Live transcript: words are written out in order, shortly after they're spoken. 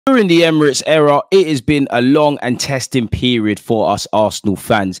During the Emirates era, it has been a long and testing period for us Arsenal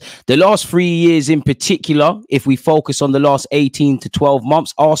fans. The last 3 years in particular, if we focus on the last 18 to 12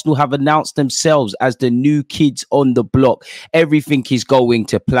 months, Arsenal have announced themselves as the new kids on the block. Everything is going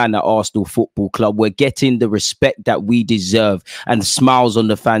to plan at Arsenal Football Club. We're getting the respect that we deserve and the smiles on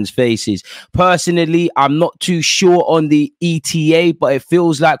the fans' faces. Personally, I'm not too sure on the ETA, but it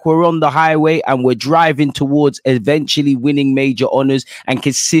feels like we're on the highway and we're driving towards eventually winning major honours and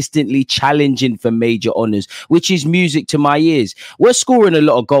consistently challenging for major honours, which is music to my ears. We're scoring a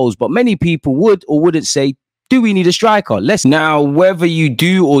lot of goals, but many people would or wouldn't say, do we need a striker? Now, whether you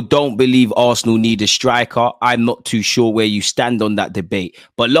do or don't believe Arsenal need a striker, I'm not too sure where you stand on that debate.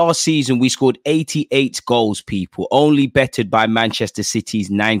 But last season, we scored 88 goals, people, only bettered by Manchester City's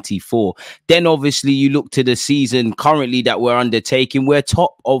 94. Then, obviously, you look to the season currently that we're undertaking. We're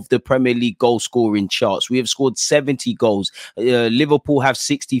top of the Premier League goal scoring charts. We have scored 70 goals. Liverpool have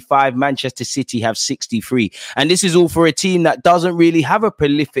 65. Manchester City have 63. And this is all for a team that doesn't really have a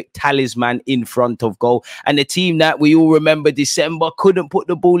prolific talisman in front of goal. And a team that we all remember December couldn't put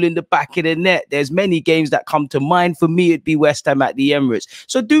the ball in the back of the net. There's many games that come to mind. For me, it'd be West Ham at the Emirates.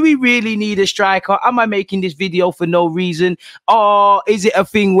 So do we really need a striker? Am I making this video for no reason? Or is it a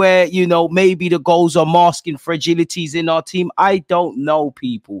thing where, you know, maybe the goals are masking fragilities in our team? I don't know,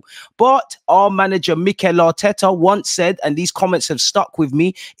 people. But our manager, Mikel Arteta, once said, and these comments have stuck with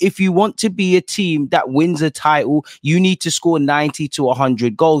me, if you want to be a team that wins a title, you need to score 90 to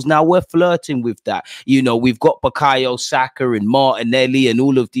 100 goals. Now, we're flirting with that. You know, we've got Bukayo Saka and Martinelli and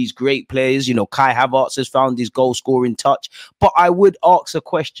all of these great players. You know, Kai Havertz has found his goal scoring touch. But I would ask a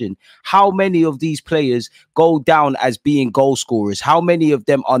question. How many of these players go down as being goal scorers? How many of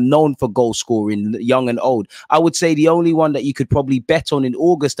them are known for goal scoring, young and old? I would say the only one that you could probably bet on in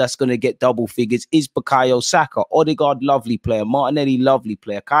August that's going to get double figures is Bukayo Saka. Odegaard, lovely player. Martinelli, lovely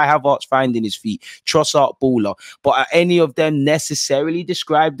player. Kai Havertz finding his feet. Trossard, baller. But are any of them necessarily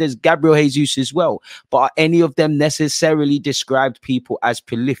described as Gabriel Jesus as well? But are any of them necessarily described people as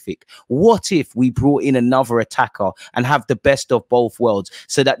prolific? What if we brought in another attacker and have the best of both worlds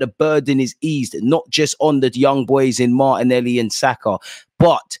so that the burden is eased, not just on the young boys in Martinelli and Saka,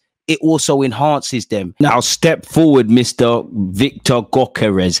 but it also enhances them. Now, step forward, Mr. Viktor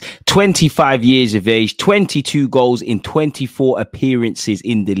Gyökeres, 25 years of age, 22 goals in 24 appearances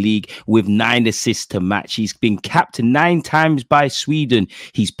in the league with 9 assists to match. He's been capped 9 times by Sweden.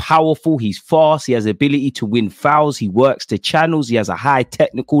 He's powerful, he's fast, he has ability to win fouls, he works the channels, he has a high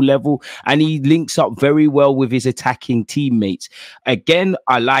technical level, and he links up very well with his attacking teammates. Again,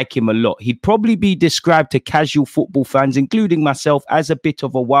 I like him a lot. He'd probably be described to casual football fans, including myself, as a bit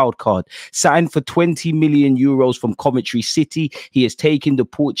of a wild card. Signed for 20 million euros from Coventry City, he has taken the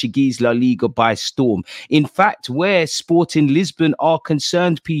Portuguese La Liga by storm. In fact, where Sporting Lisbon are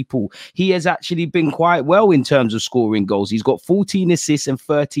concerned, people, he has actually been quite well in terms of scoring goals. He's got 14 assists and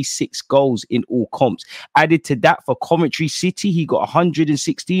 36 goals in all comps. Added to that, for Coventry City, he got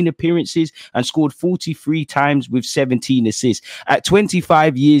 116 appearances and scored 43 times with 17 assists. At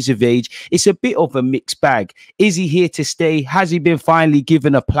 25 years of age, it's a bit of a mixed bag. Is he here to stay? Has he been finally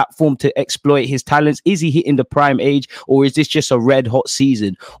given a platform to exploit his talents? Is he hitting the prime age, or is this just a red hot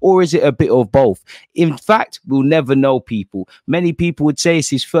season, or is it a bit of both? In fact, we'll never know, people. Many people would say it's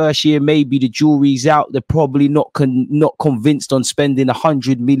his first year, maybe the jury's out. They're probably not convinced on spending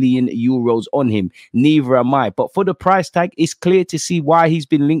 100 million euros on him. Neither am I. But for the price tag, it's clear to see why he's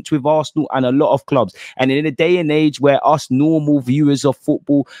been linked with Arsenal and a lot of clubs. And in a day and age where us normal viewers of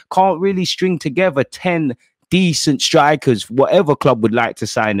football can't really string together 10 decent strikers, whatever club would like to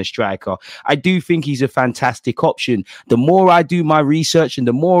sign a striker, I do think he's a fantastic option. The more I do my research and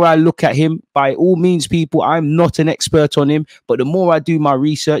the more I look at him, by all means, people, I'm not an expert on him, but the more I do my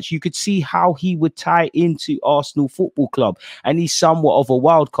research, you could see how he would tie into Arsenal Football Club, and he's somewhat of a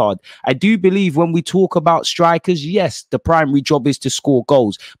wild card. I do believe when we talk about strikers, yes, the primary job is to score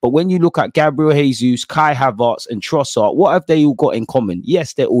goals, but when you look at Gabriel Jesus, Kai Havertz and Trossard, what have they all got in common?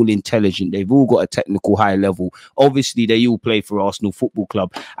 Yes, they're all intelligent. They've all got a technical high level. Obviously, they all play for Arsenal Football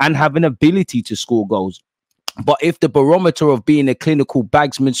Club and have an ability to score goals. But if the barometer of being a clinical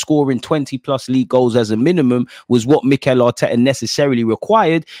bagsman, scoring 20 plus league goals as a minimum, was what Mikel Arteta necessarily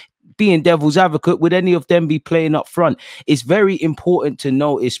required, being devil's advocate, would any of them be playing up front? It's very important to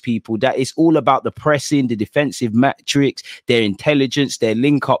notice, people, that it's all about the pressing, the defensive metrics, their intelligence, their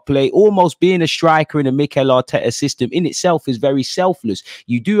link-up play. Almost being a striker in a Mikel Arteta system in itself is very selfless.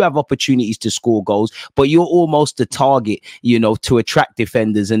 You do have opportunities to score goals, but you're almost the target, you know, to attract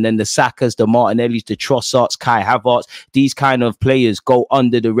defenders. And then the Sakas, the Martinellis, the Trossards, Kai Havertz, these kind of players go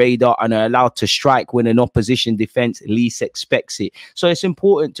under the radar and are allowed to strike when an opposition defense least expects it. So it's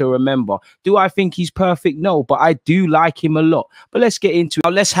important to remember. Do I think he's perfect? No, but I do like him a lot. But let's get into it. Now,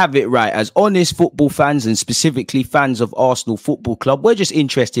 let's have it right. As honest football fans, and specifically fans of Arsenal Football Club, we're just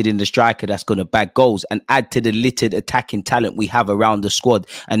interested in the striker that's going to bag goals and add to the littered attacking talent we have around the squad,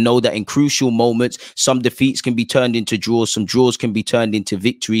 and know that in crucial moments, some defeats can be turned into draws, some draws can be turned into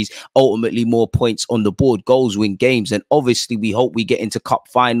victories. Ultimately, more points on the board, goals win games. And obviously, we hope we get into cup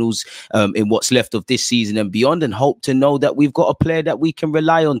finals in what's left of this season and beyond, and hope to know that we've got a player that we can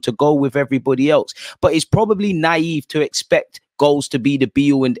rely on to go with everybody else. But it's probably naive to expect goals to be the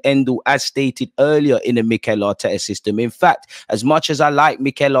be-all and end-all, as stated earlier, in the Mikel Arteta system. In fact, as much as I like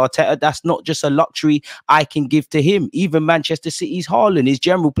Mikel Arteta, that's not just a luxury I can give to him. Even Manchester City's Haaland, his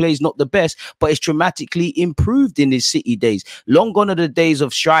general play is not the best, but it's dramatically improved in his City days. Long gone are the days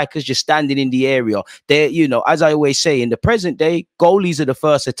of strikers just standing in the area. They're, you know, as I always say, in the present day, goalies are the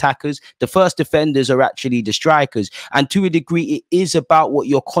first attackers. The first defenders are actually the strikers. And to a degree, it is about what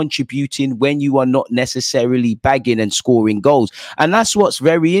you're contributing when you are not necessarily bagging and scoring goals. And that's what's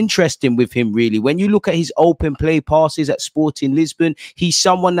very interesting with him, really. When you look at his open play passes at Sporting Lisbon, he's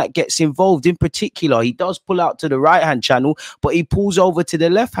someone that gets involved. In particular, he does pull out to the right-hand channel, but he pulls over to the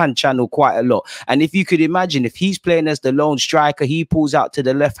left-hand channel quite a lot. And if you could imagine, if he's playing as the lone striker, he pulls out to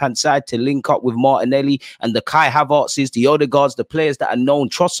the left-hand side to link up with Martinelli and the Kai Havertzes, the Odegaards, the players that are known,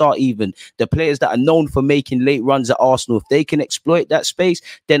 Trossard even, the players that are known for making late runs at Arsenal. If they can exploit that space,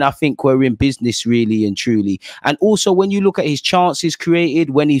 then I think we're in business, really and truly. And also, when you look at his chances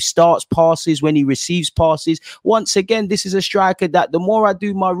created, when he starts passes, when he receives passes, once again, this is a striker that the more I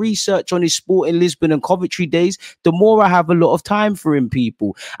do my research on his Sporting Lisbon and Coventry days, the more I have a lot of time for him,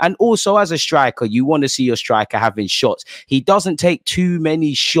 people. And also, as a striker, you want to see your striker having shots. He doesn't take too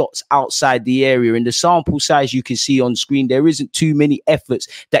many shots outside the area. In the sample size you can see on screen, there isn't too many efforts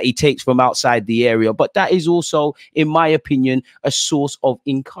that he takes from outside the area, but that is also, in my opinion, a source of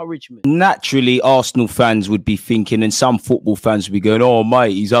encouragement. Naturally, Arsenal fans would be thinking, and some football fans would be going, oh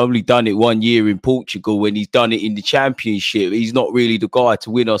mate, he's only done it 1 year in Portugal when he's done it in the Championship. He's not really the guy to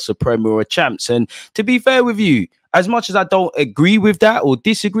win us a Premier or a Champs. And to be fair with you, as much as I don't agree with that or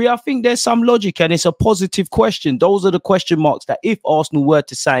disagree, I think there's some logic, and it's a positive question. Those are the question marks that if Arsenal were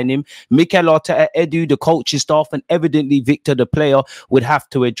to sign him, Mikel Arteta, Edu, the coaching staff, and evidently Viktor, the player, would have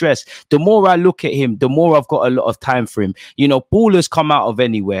to address. The more I look at him, the more I've got a lot of time for him. You know, ballers come out of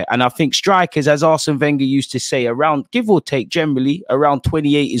anywhere. And I think strikers, as Arsene Wenger used to say, around, give or take, generally, around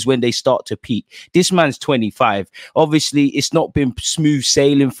 28 is when they start to peak. This man's 25. Obviously, it's not been smooth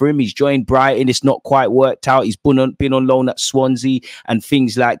sailing for him. He's joined Brighton. It's not quite worked out. He's been on loan at Swansea and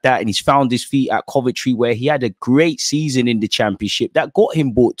things like that, and he's found his feet at Coventry, where he had a great season in the Championship that got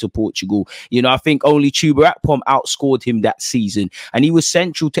him bought to Portugal. You know, I think only Chuba Akpom outscored him that season, and he was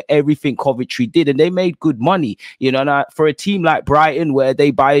central to everything Coventry did, and they made good money. You know, and for a team like Brighton, where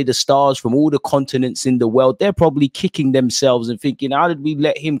they buy the stars from all the continents in the world, they're probably kicking themselves and thinking, how did we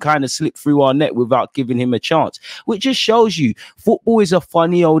let him kind of slip through our net without giving him a chance? Which just shows you football is a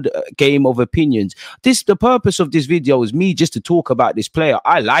funny old game of opinions. The purpose of this video is me just to talk about this player.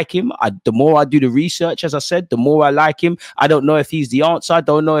 I like him. The more I do the research, as I said, the more I like him. I don't know if he's the answer. I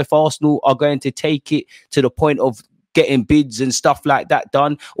don't know if Arsenal are going to take it to the point of getting bids and stuff like that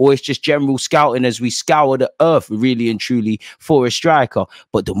done, or it's just general scouting as we scour the earth, really and truly, for a striker.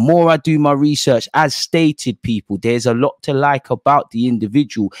 But the more I do my research, as stated, people, there's a lot to like about the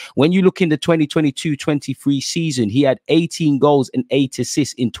individual. When you look in the 2022-23 season, he had 18 goals and 8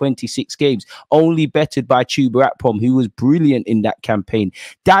 assists in 26 games, only bettered by Chuba Akpom, who was brilliant in that campaign.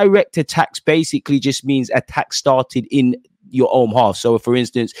 Direct attacks basically just means attack started in your own half. So for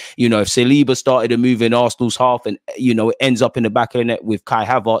instance, you know, if Saliba started a move in Arsenal's half and, you know, it ends up in the back of the net with Kai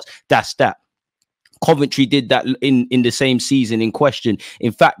Havertz, that's that. Coventry did that in the same season in question.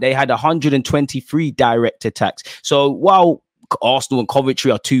 In fact, they had 123 direct attacks. So while Arsenal and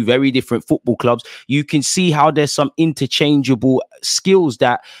Coventry are two very different football clubs. You can see how there's some interchangeable skills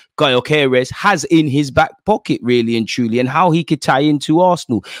that Gyökeres has in his back pocket, really and truly, and how he could tie into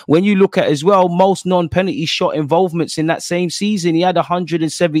Arsenal. When you look at as well, most non-penalty shot involvements in that same season, he had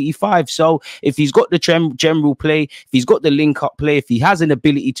 175. So if he's got the general play, if he's got the link-up play, if he has an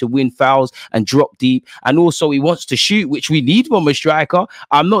ability to win fouls and drop deep, and also he wants to shoot, which we need from a striker,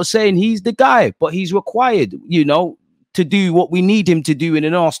 I'm not saying he's the guy, but he's required, you know, to do what we need him to do in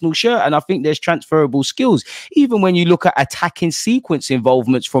an Arsenal shirt. And I think there's transferable skills. Even when you look at attacking sequence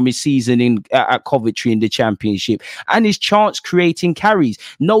involvements from his season at Coventry in the Championship and his chance creating carries.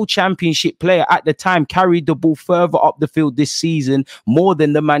 No Championship player at the time carried the ball further up the field this season more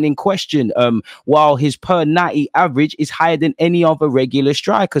than the man in question, while his per 90 average is higher than any other regular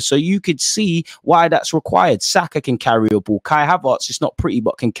striker. So you could see why that's required. Saka can carry a ball. Kai Havertz, it's not pretty,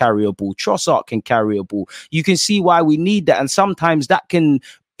 but can carry a ball. Trossard can carry a ball. You can see why we need that, and sometimes that can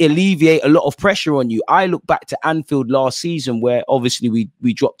alleviate a lot of pressure on you. I look back to Anfield last season where obviously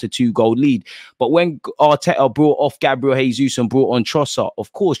we dropped a 2-goal lead, but when Arteta brought off Gabriel Jesus and brought on Trossard,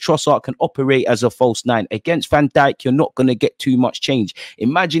 of course Trossard can operate as a false 9. Against Van Dijk, you're not going to get too much change.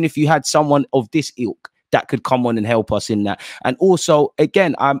 Imagine if you had someone of this ilk that could come on and help us in that. And also,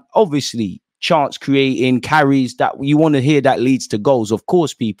 again, I'm obviously chance creating carries that you want to hear that leads to goals, of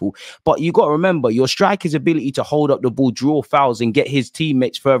course, people. But you got to remember your striker's ability to hold up the ball, draw fouls, and get his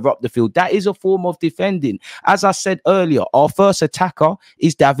teammates further up the field. That is a form of defending. As I said earlier, our first attacker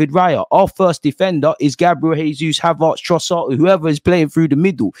is David Raya. Our first defender is Gabriel Jesus, Havertz, Trossard, whoever is playing through the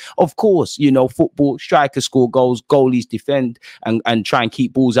middle. Of course, you know, football, strikers score goals, goalies defend and try and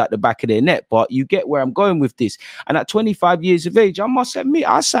keep balls at the back of their net. But you get where I'm going with this. And at 25 years of age, I must admit,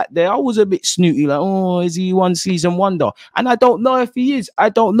 I sat there, I was a bit snooty, like, oh, is he one season wonder? And I don't know if he is. I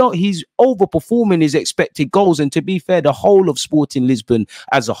don't know. He's overperforming his expected goals. And to be fair, the whole of Sporting Lisbon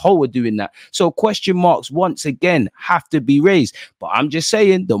as a whole are doing that. So question marks once again have to be raised. But I'm just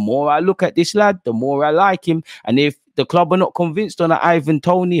saying, the more I look at this lad, the more I like him. And if the club are not convinced on Ivan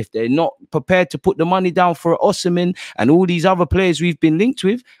Toney, if they're not prepared to put the money down for Osimhen and all these other players we've been linked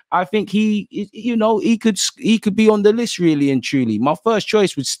with, I think he could be on the list, really and truly. My first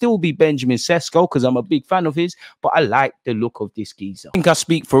choice would still be Benjamin Sesko because I'm a big fan of his, but I like the look of this geezer. I think I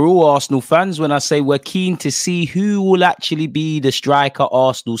speak for all Arsenal fans when I say we're keen to see who will actually be the striker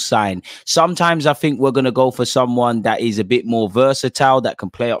Arsenal sign. Sometimes I think we're going to go for someone that is a bit more versatile, that can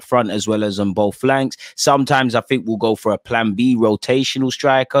play up front as well as on both flanks. Sometimes I think we'll go for a plan B rotational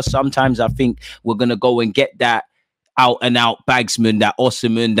striker. Sometimes I think we're going to go and get that out and out bagsman, that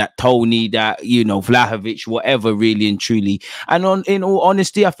Osimhen, that Toney, that, you know, Vlahovic, whatever, really and truly. And in all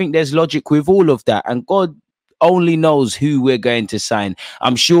honesty, I think there's logic with all of that. And God only knows who we're going to sign.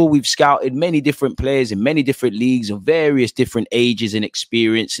 I'm sure we've scouted many different players in many different leagues of various different ages and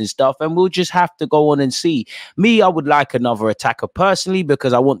experience and stuff, and we'll just have to go on and see. Me, I would like another attacker personally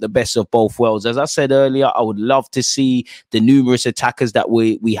because I want the best of both worlds. As I said earlier, I would love to see the numerous attackers that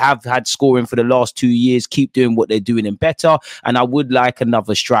we have had scoring for the last 2 years keep doing what they're doing and better, and I would like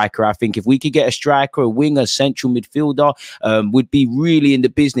another striker. I think if we could get a striker, a winger, central midfielder, would be really in the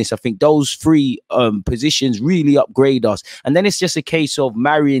business. I think those three positions really upgrade us, and then it's just a case of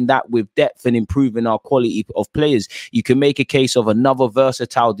marrying that with depth and improving our quality of players. You can make a case of another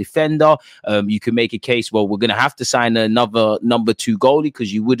versatile defender. You can make a case, well, we're going to have to sign another number 2 goalie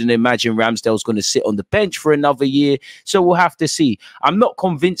because you wouldn't imagine Ramsdale's going to sit on the bench for another year. So we'll have to see. I'm not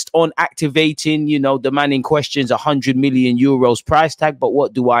convinced on activating, you know, the man in question's 100 million euros price tag, but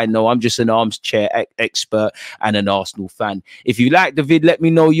what do I know? I'm just an armchair expert and an Arsenal fan. If you like the vid, let me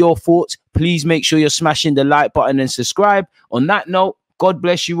know your thoughts. Please make sure you're smashing the like button and subscribe. On that note, God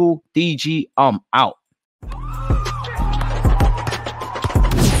bless you all. DG, I'm out. I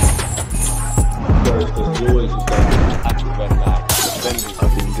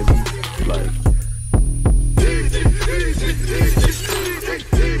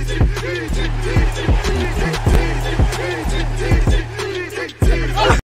think